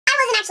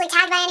actually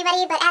tagged by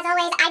anybody, but as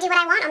always, I do what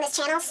I want on this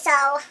channel, so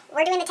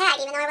we're doing the tag,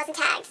 even though I wasn't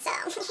tagged, so.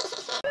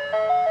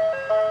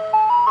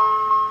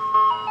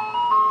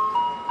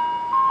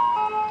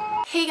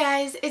 Hey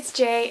guys, it's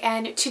Jay,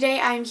 and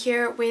today I'm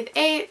here with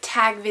a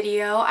tag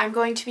video. I'm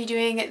going to be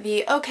doing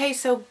the Okay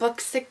So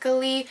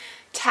Booksically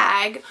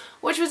tag,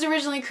 which was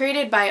originally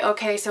created by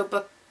Okay So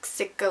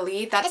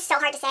Booksically. That's so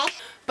hard to say.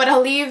 But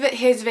I'll leave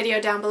his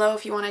video down below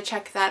if you want to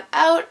check that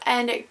out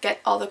and get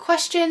all the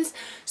questions.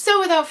 So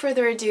without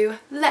further ado,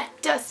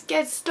 let us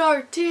get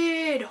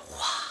started.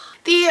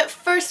 The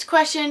first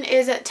question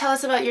is, tell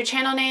us about your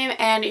channel name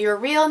and your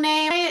real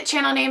name. My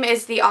channel name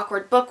is The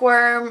Awkward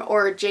Bookworm,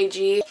 or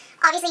JG.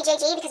 Obviously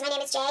JG because my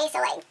name is Jay, so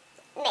like,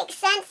 makes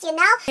sense, you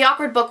know? The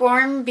Awkward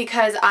Bookworm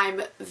because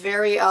I'm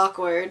very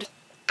awkward.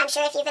 I'm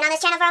sure if you've been on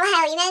this channel for a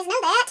while, you guys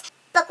know that.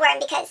 Bookworm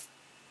because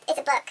it's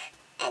a book,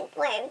 and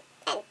worm,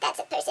 and that's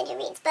a person who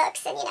reads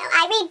books, and you know,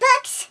 I read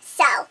books,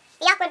 so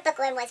The Awkward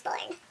Bookworm was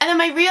born. And then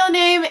my real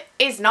name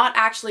is not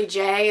actually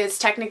Jay, it's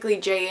technically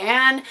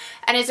Jay-Ann,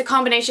 and it's a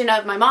combination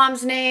of my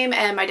mom's name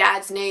and my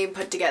dad's name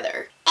put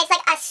together. It's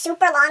like a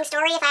super long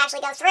story if I actually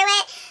go through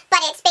it, but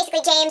it's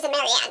basically James and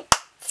Marianne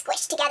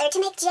squished together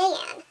to make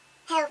Jay-Ann.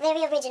 How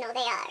very original they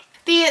are.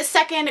 The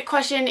second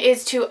question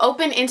is to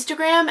open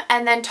Instagram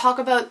and then talk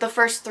about the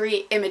first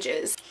 3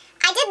 images.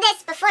 I did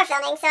this before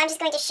filming, so I'm just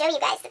going to show you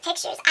guys the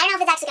pictures. I don't know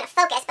if it's actually going to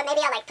focus, but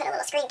maybe I'll like put a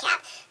little screen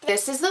cap.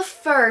 This is the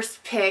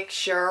first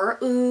picture.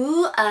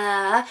 Ooh,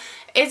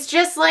 it's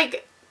just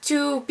like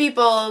 2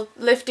 people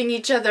lifting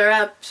each other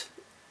up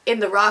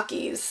in the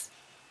Rockies.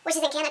 Which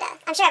is in Canada.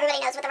 I'm sure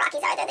everybody knows what the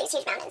Rockies are. They're these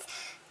huge mountains.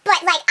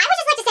 But like, I would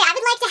just like to say, I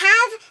would like to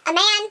have a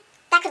man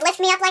that could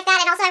lift me up like that,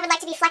 and also I would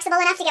like to be flexible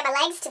enough to get my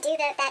legs to do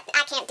that.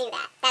 I can't do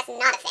that. That's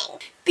not a thing.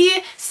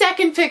 The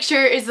second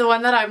picture is the one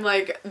that I'm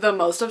like the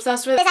most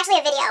obsessed with. It's actually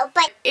a video,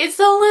 but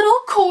it's a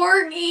little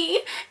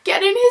corgi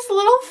getting his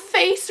little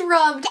face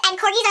rubbed. And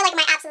corgis are like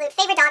my absolute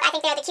favorite dog. I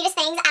think they're the cutest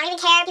things. I don't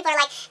even care. People are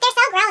like, they're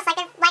so gross, like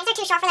their legs are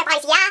too short for their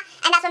bodies. Yeah,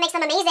 and that's what makes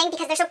them amazing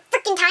because they're so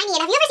freaking tiny.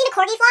 And have you ever seen a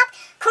corgi flop?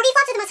 Corgi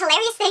flops are the most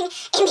hilarious thing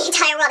in the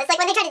entire world. It's like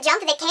when they try to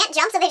jump, they can't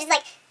jump, so they're just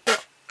like,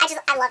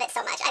 I love it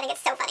so much. I think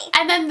it's so funny.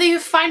 And then the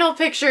final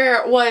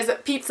picture was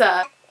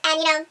pizza. And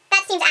you know,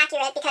 that seems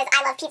accurate because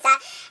I love pizza.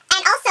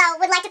 And also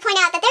would like to point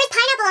out that there's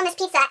pineapple on this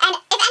pizza, and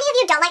if any of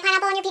you don't like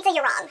pineapple on your pizza,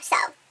 you're wrong. So,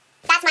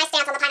 that's my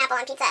stance on the pineapple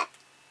on pizza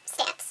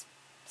stance.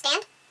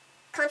 Stand?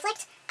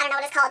 Conflict? I don't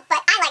know what it's called,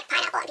 but I like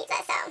pineapple on pizza,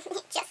 so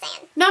just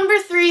saying. Number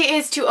 3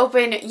 is to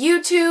open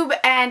YouTube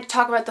and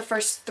talk about the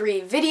first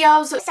 3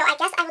 videos. So I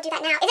guess I will do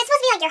that now. Is it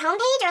supposed to be like your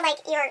homepage or like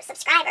your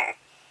subscriber?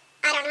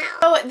 I don't know.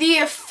 So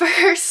the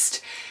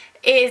first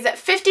is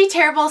 50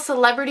 Terrible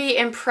Celebrity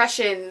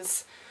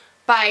Impressions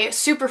by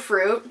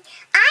Superfruit.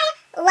 I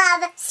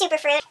love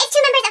Superfruit. It's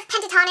 2 members of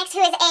Pentatonics, who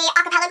is a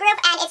acapella group,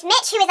 and it's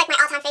Mitch, who is like my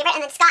all-time favorite,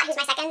 and then Scott, who's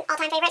my second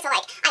all-time favorite, so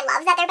like, I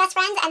love that they're best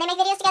friends and they make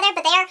videos together,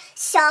 but they are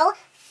so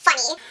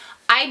funny.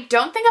 I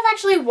don't think I've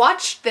actually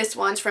watched this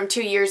one from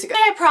 2 years ago.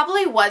 I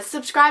probably was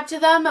subscribed to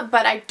them,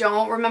 but I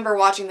don't remember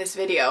watching this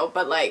video,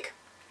 but like,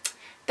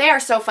 they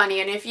are so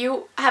funny, and if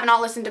you have not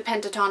listened to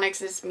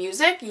Pentatonics'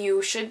 music,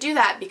 you should do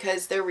that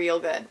because they're real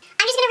good.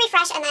 I'm just gonna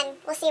refresh and then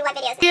we'll see what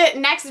videos. The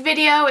next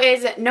video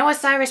is Noah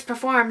Cyrus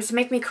performs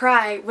Make Me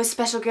Cry with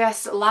special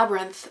guest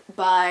Labyrinth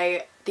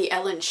by The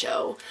Ellen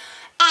Show.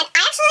 And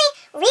I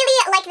actually really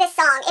like this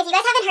song. If you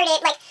guys haven't heard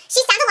it, like,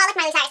 she sounds a lot like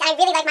Miley Cyrus, and I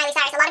really like Miley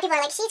Cyrus. A lot of people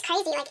are like, she's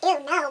crazy, like, ew,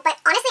 no. But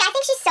honestly, I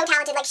think she's so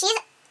talented. Like, she's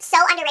so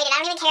underrated.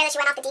 I don't even care that she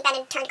went off the deep end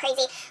and turned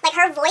crazy. Like,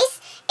 her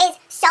voice is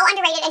so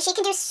underrated, and she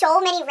can do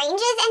so many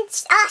ranges, and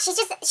she's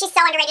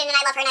so underrated, and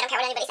I love her, and I don't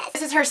care what anybody says.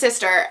 This is her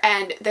sister,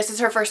 and this is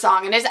her first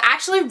song, and it's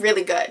actually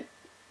really good.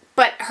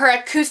 But her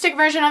acoustic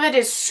version of it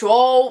is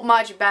so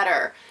much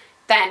better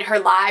than her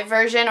live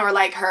version or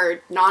like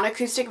her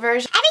non-acoustic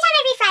version. Every time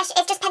I refresh,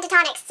 it's just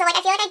Pentatonics, so like I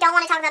feel like I don't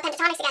want to talk about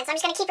Pentatonics again, so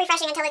I'm just going to keep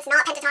refreshing until it's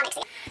not Pentatonics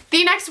again.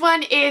 The next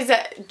one is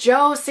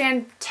Joe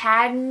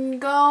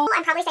Santango.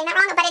 I'm probably saying that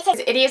wrong, but it's his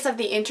Idiots of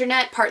the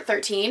Internet, Part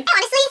 13. I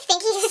honestly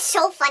think he's just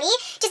so funny.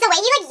 Just the way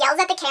he like yells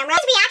at the camera.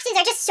 His reactions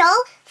are just so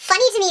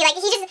funny to me. Like,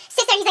 he just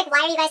sits there and he's like,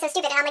 why are you guys so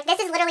stupid? And I'm like,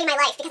 this is literally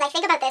my life because I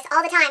think about this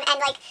all the time, and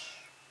like,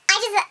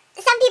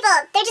 some people,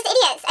 they're just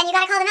idiots, and you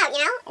gotta call them out,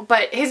 you know?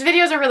 But his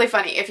videos are really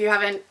funny. If you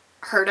haven't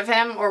heard of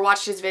him or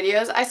watched his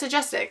videos, I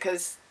suggest it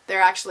because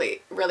they're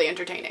actually really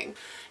entertaining.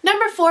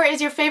 Number 4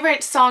 is your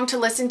favorite song to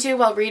listen to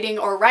while reading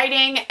or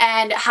writing,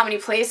 and how many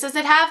plays does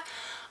it have?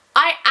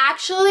 I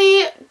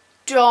actually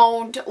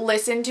don't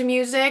listen to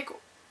music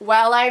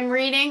while I'm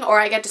reading, or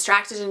I get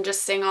distracted and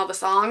just sing all the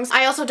songs.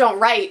 I also don't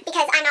write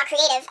because I'm not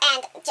creative,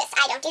 and just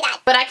I don't do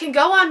that. But I can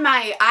go on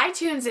my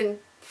iTunes and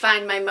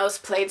find my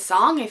most played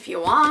song if you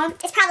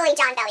want. It's probably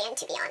John Bellion,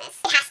 to be honest.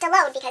 It has to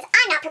load because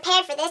I'm not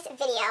prepared for this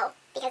video,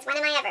 because when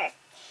am I ever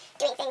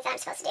doing things that I'm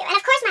supposed to do? And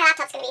of course my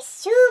laptop's gonna be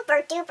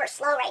super duper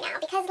slow right now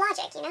because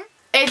logic, you know?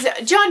 It's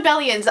John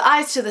Bellion's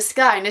Eyes to the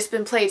Sky, and it's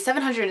been played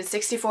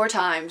 764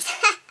 times.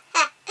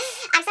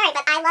 I'm sorry,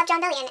 but I love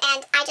John Bellion,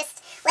 and I just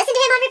listen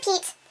to him on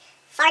repeat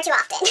far too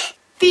often.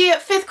 The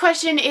 5th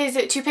question is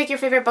to pick your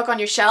favorite book on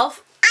your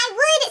shelf. I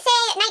would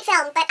say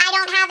Nightfilm, but I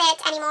don't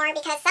it anymore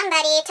because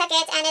somebody took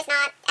it and it's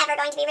not ever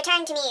going to be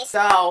returned to me.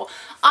 So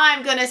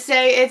I'm gonna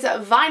say it's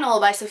Vinyl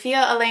by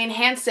Sophia Elaine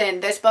Hansen.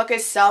 This book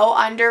is so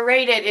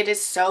underrated. It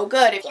is so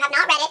good. If you have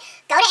not read it,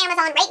 go to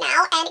Amazon right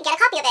now and get a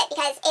copy of it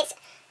because it's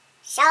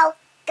so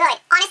good.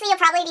 Honestly, you'll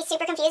probably be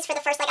super confused for the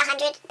first like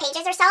 100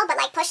 pages or so, but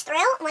like push through.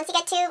 Once you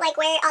get to like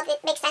where all it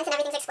makes sense and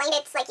everything's explained,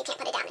 it's like you can't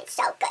put it down. It's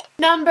so good.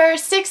 Number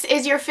 6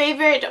 is your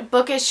favorite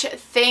bookish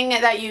thing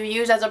that you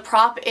use as a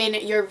prop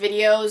in your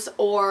videos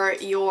or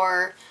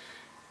your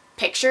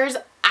pictures.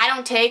 I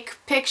don't take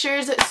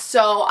pictures,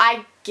 so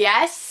I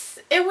guess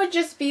it would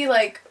just be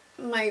like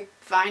my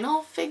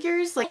vinyl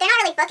figures. Like, they're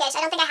not really bookish.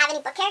 I don't think I have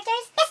any book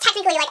characters. It's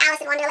technically like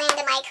Alice in Wonderland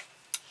and like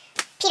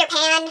Peter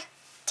Pan,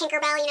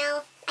 Tinkerbell, you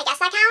know. I guess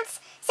that counts.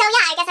 So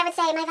yeah, I guess I would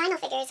say my vinyl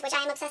figures, which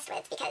I am obsessed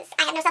with because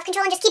I have no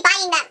self-control and just keep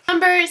buying them.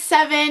 Number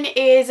 7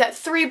 is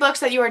 3 books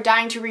that you are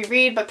dying to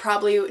reread but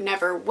probably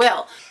never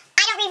will.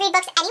 I don't reread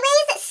books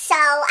anyways, so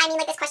I mean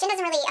like this question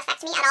doesn't really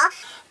affect me at all.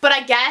 But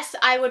I guess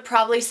I would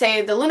probably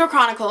say The Lunar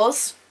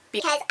Chronicles.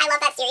 Because I love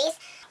that series.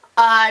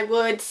 I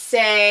would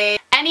say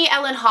any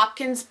Ellen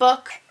Hopkins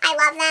book. I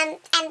love them,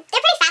 and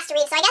they're pretty fast to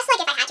read, so I guess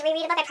like if I had to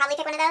reread a book, I'd probably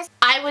pick one of those.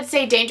 I would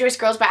say Dangerous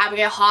Girls by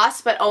Abigail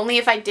Haas, but only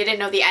if I didn't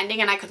know the ending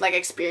and I could like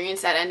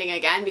experience that ending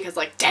again because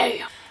like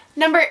damn.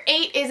 Number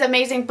 8 is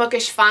Amazing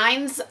Bookish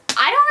Finds.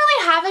 I don't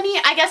really have any.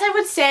 I guess I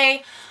would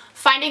say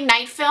finding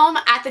Nightfilm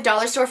at the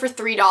dollar store for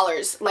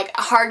 $3, like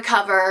a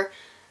hardcover,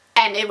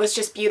 and it was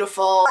just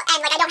beautiful.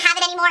 And like I don't have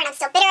it anymore and I'm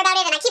still bitter about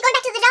it and I keep going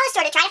back to the dollar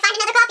store to try to find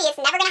another copy. It's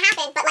never gonna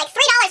happen, but like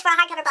 $3 for a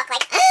hardcover book,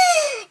 like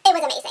it was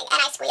amazing and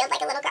I squealed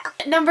like a little girl.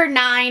 Number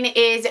 9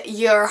 is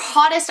your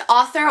hottest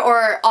author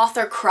or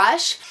author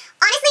crush.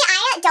 Honestly,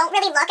 I don't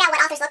really look at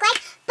what authors look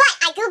like, but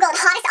I googled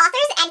hottest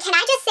authors and can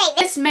I just say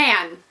this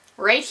man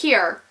right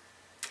here,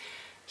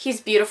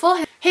 he's beautiful.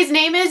 His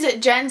name is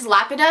Jens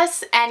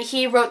Lapidus and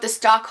he wrote the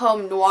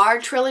Stockholm Noir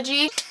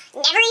trilogy.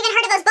 Never even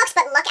heard of those books,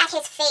 but look at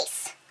his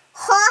face.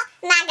 Oh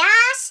my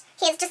gosh,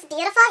 he is just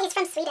beautiful. He's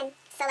from Sweden,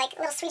 so like a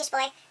little Swedish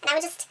boy, and I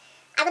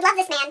would love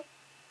this man.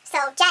 So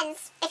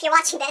Jens, if you're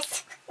watching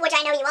this, which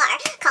I know you are,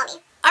 call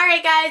me.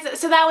 Alright guys,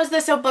 so that was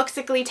the So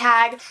Booksically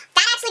tag.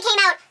 That actually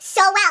came out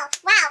so well.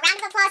 Wow, round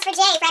of applause for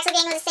Jay for actually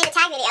being able to say the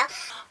tag video.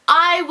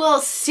 I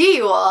will see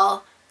you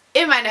all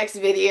in my next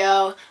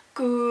video.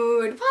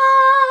 Goodbye.